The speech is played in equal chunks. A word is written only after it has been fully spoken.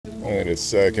Wait a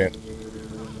second.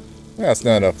 That's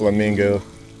not a flamingo.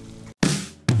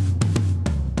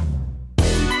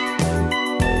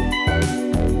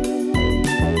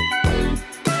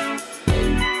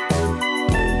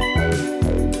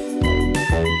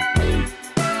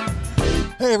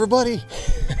 Hey everybody!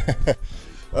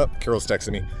 Oh, Carol's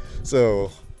texting me.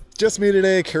 So, just me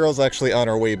today. Carol's actually on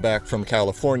our way back from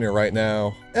California right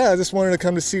now. Yeah, I just wanted to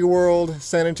come to SeaWorld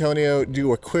San Antonio,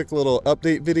 do a quick little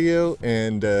update video,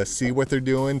 and see what they're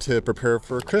doing to prepare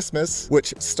for Christmas,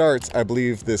 which starts, I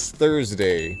believe, this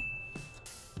Thursday.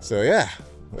 So yeah,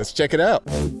 let's check it out.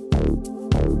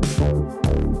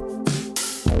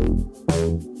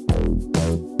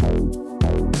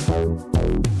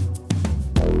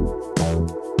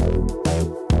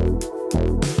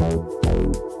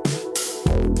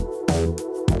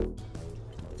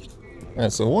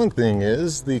 And so one thing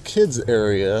is, the kids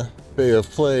area, Bay of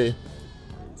Play,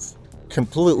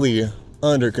 completely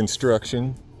under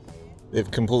construction. They've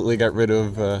completely got rid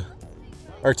of,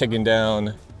 or taken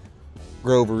down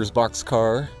Grover's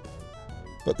boxcar.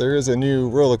 But there is a new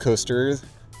roller coaster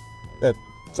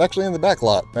that's actually in the back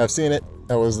lot. I've seen it.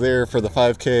 I was there for the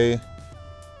 5K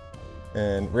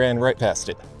and ran right past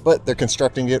it. But they're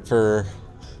constructing it for,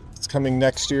 it's coming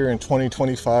next year in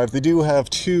 2025. They do have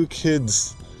two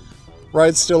kids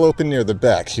ride's still open near the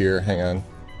back here. Hang on.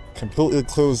 Completely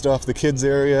closed off the kids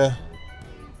area,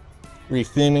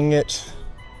 retheming it,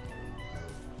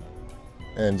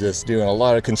 and just doing a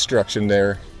lot of construction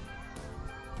there.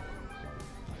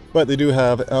 But they do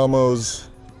have Elmo's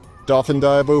Dolphin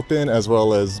Dive open, as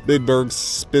well as Big Bird's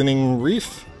Spinning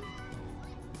Reef.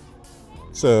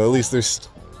 So at least there's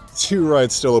two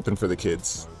rides still open for the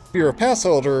kids. If you're a pass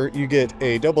holder, you get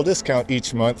a double discount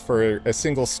each month for a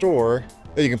single store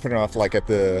that you can put it off like at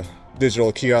the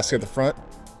digital kiosk at the front.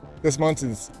 This month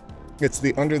it's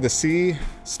the Under the Sea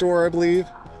store, I believe,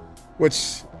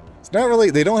 which it's not really,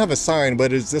 they don't have a sign,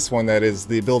 but it's this one that is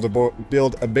the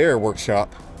Build a Bear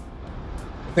workshop.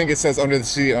 I think it says Under the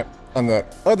Sea on the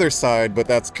other side, but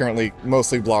that's currently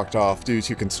mostly blocked off due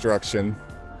to construction.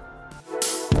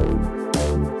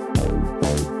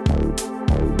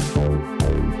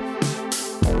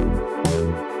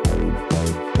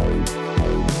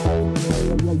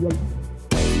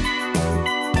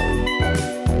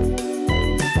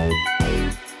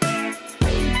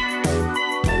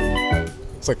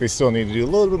 Looks like they still need to do a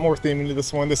little bit more theming to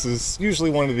this one. This is usually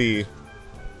one of the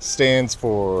stands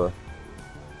for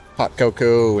hot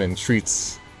cocoa and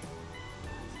treats.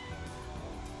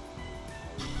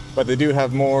 But they do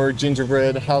have more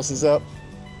gingerbread houses up.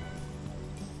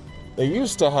 They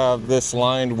used to have this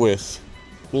lined with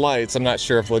lights. I'm not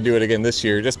sure if they'll do it again this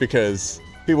year, just because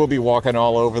people will be walking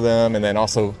all over them, and then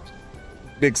also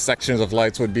big sections of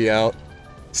lights would be out.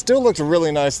 Still looked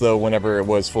really nice though whenever it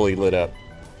was fully lit up.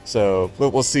 So,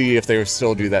 but we'll see if they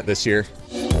still do that this year.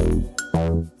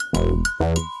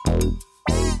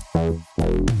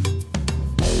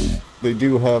 They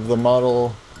do have the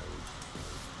model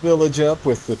village up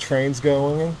with the trains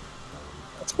going.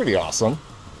 That's pretty awesome.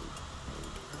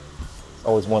 It's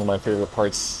always one of my favorite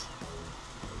parts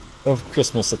of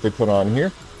Christmas that they put on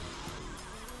here.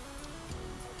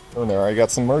 Oh, there, I got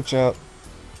some merch out.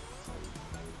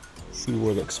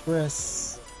 SeaWorld Express.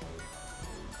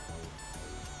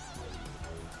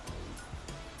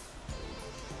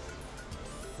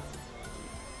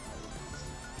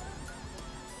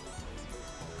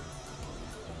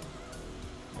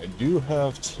 I do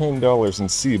have $10 in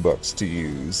Sea-Bucks to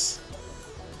use.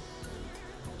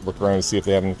 Look around to see if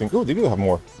they have anything. Oh, they do have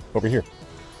more over here.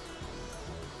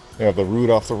 They have the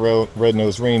Rudolph the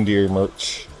Red-Nosed Reindeer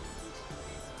merch.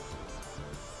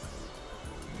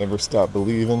 Never Stop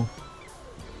Believing.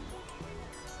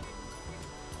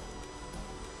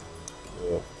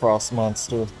 The Frost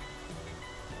Monster.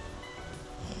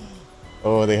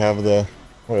 Oh, they have the,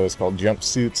 what are those called?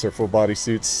 Jumpsuits or full body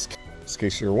suits. Just in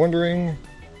case you're wondering.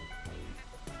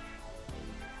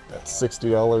 That's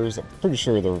 $60. I'm pretty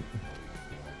sure this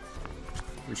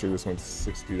one's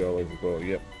 $60 as well.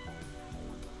 Yep.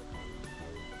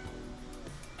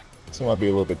 So it might be a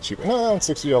little bit cheaper. No, it's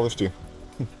 $60 too.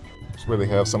 It's where they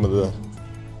have some of the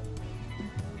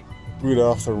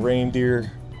Rudolph the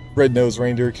reindeer, red-nosed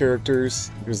reindeer characters.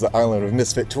 There's the Island of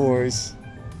Misfit Toys.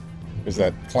 There's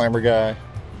that climber guy.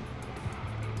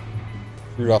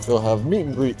 Rudolph, they'll have meet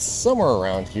and greets somewhere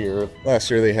around here. Last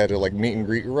year they had a meet and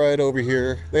greet right over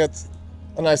here. They had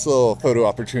a nice little photo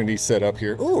opportunity set up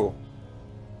here. Ooh!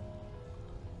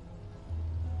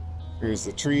 Here's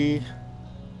the tree.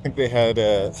 I think they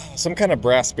had some kind of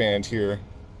brass band here.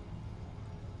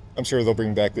 I'm sure they'll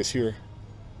bring back this year.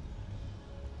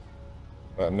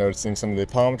 I'm noticing some of the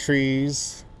palm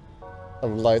trees.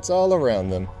 of lights all around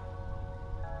them.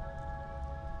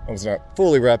 I was not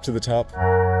fully wrapped to the top.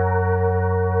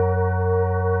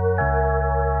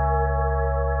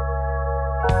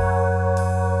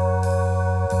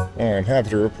 I'm happy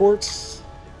to report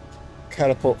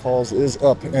Catapult Falls is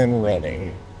up and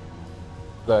running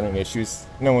without any issues.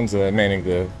 No one's manning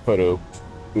the photo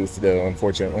booth though,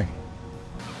 unfortunately.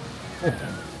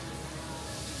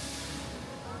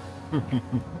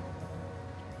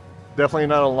 Definitely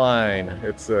not a line.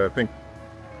 It's I think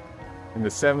in the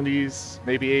 70s,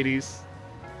 maybe 80s.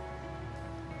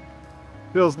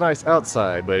 Feels nice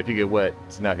outside, but if you get wet,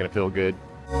 it's not going to feel good.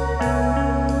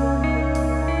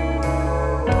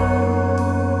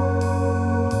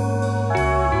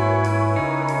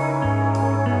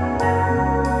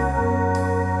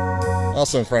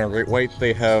 Also in front of Great White,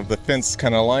 they have the fence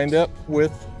kind of lined up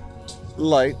with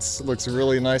lights. Looks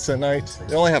really nice at night.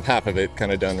 They only have half of it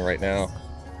kind of done right now.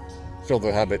 Sure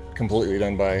they'll have it completely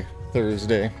done by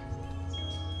Thursday.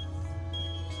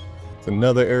 It's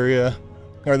another area,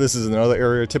 or this is another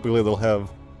area. Typically they'll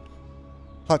have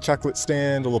hot chocolate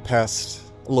stand a little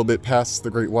bit past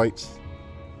the Great White.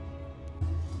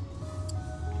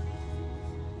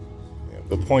 Yeah,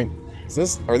 the point,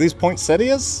 are these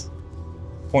poinsettias?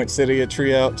 Poinsettia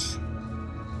tree out.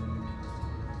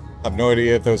 I have no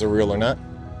idea if those are real or not.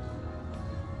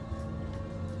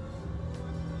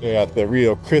 They got the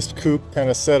Rio Crisp Coop kind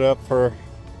of set up for,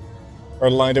 or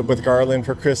lined up with garland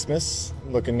for Christmas.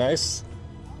 Looking nice.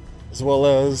 As well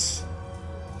as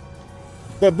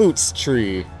the boots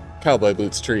tree, cowboy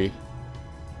boots tree.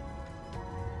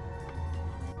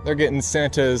 They're getting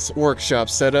Santa's workshop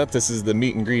set up. This is the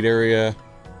meet and greet area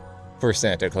for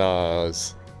Santa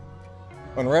Claus.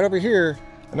 And right over here,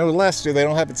 I know last year they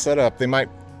don't have it set up. They might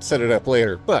set it up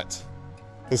later, but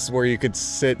this is where you could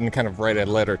sit and kind of write a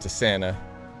letter to Santa.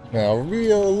 Now,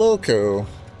 Rio Loco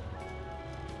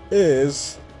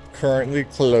is currently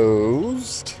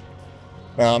closed.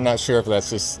 Now, I'm not sure if that's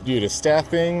just due to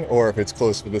staffing or if it's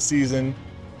closed for the season.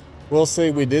 We'll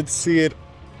say we did see it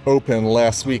open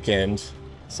last weekend,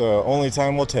 so only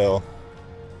time will tell.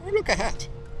 Oh, look, a hat.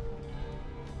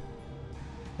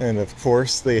 And of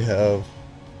course, they have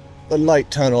the light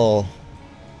tunnel.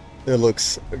 It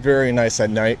looks very nice at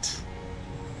night,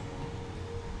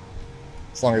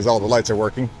 as long as all the lights are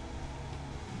working.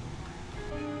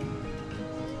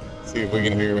 See if we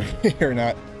can hear me or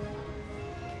not.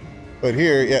 But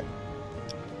here, yeah,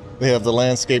 they have the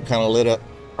landscape kind of lit up,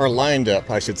 or lined up,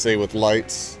 I should say, with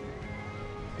lights.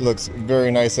 Looks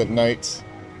very nice at night.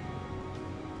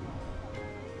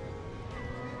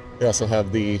 They also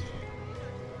have the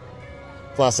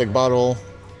plastic bottle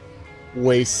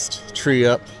waste tree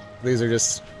up. These are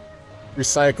just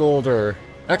recycled, or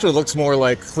actually looks more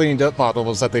like cleaned up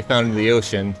bottles that they found in the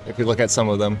ocean. If you look at some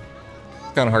of them,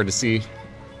 it's kind of hard to see.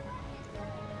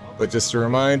 But just a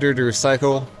reminder to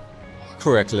recycle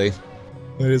correctly.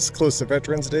 It is close to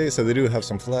Veterans Day, so they do have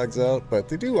some flags out, but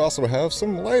they do also have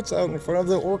some lights out in front of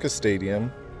the Orca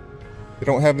Stadium. They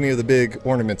don't have any of the big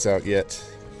ornaments out yet,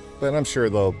 but I'm sure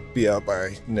they'll be out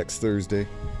by next Thursday.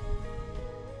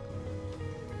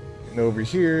 And over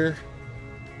here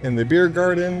in the beer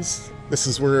gardens, this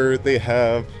is where they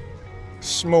have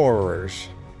s'mores.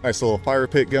 Nice little fire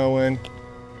pit going.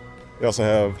 They also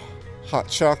have hot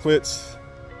chocolates.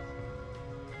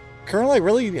 Currently, I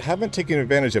really haven't taken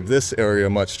advantage of this area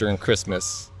much during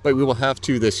Christmas, but we will have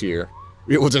to this year.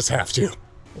 We will just have to.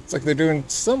 Looks like they're doing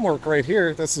some work right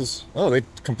here. This is, oh, they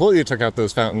completely took out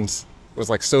those fountains. It was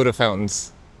like soda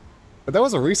fountains. But that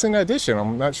was a recent addition.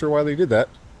 I'm not sure why they did that.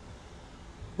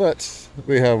 But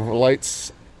we have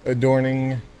lights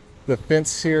adorning the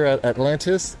fence here at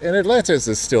Atlantis, and Atlantis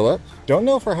is still up. Don't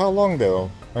know for how long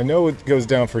though. I know it goes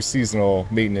down for seasonal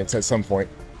maintenance at some point.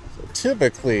 So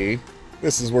typically,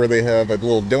 this is where they have a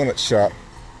little donut shop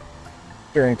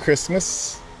during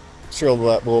Christmas. Sure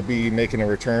that will be making a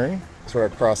return. It's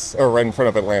right across, or right in front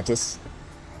of Atlantis.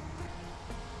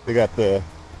 They got the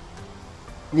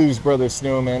Blues Brothers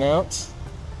snowman out.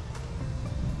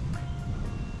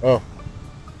 Oh.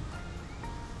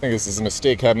 I think this is a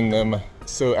mistake having them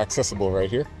so accessible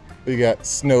right here. We got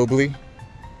Snowbly.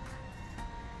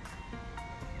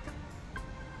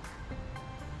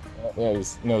 Yeah,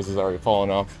 his nose is already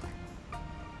falling off.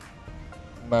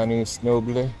 Manu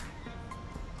Snowbly.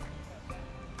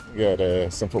 We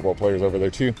got some football players over there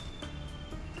too.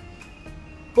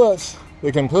 But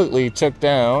they completely took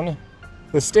down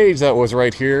the stage that was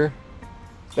right here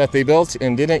that they built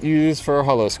and didn't use for a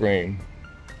hollow screen.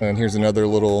 And here's another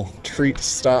little treat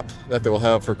stop that they'll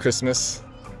have for Christmas.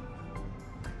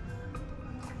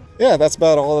 Yeah, that's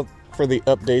about all for the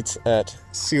updates at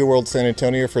SeaWorld San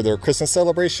Antonio for their Christmas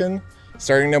celebration.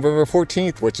 starting November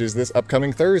 14th, which is this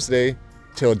upcoming Thursday,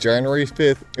 till January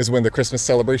 5th is when the Christmas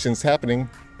celebration's happening.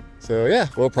 So yeah,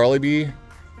 we'll probably be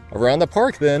around the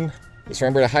park then. Just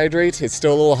remember to hydrate. It's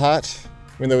still a little hot.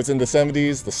 Even though it's in the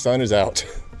 70s, the sun is out.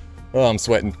 Oh, I'm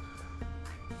sweating.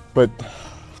 But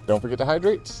don't forget to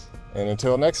hydrate. And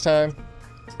until next time,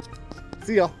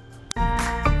 see y'all.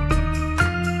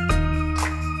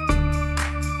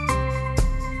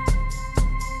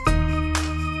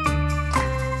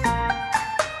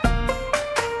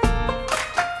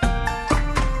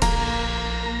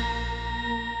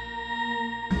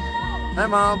 Hi,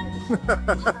 Mom.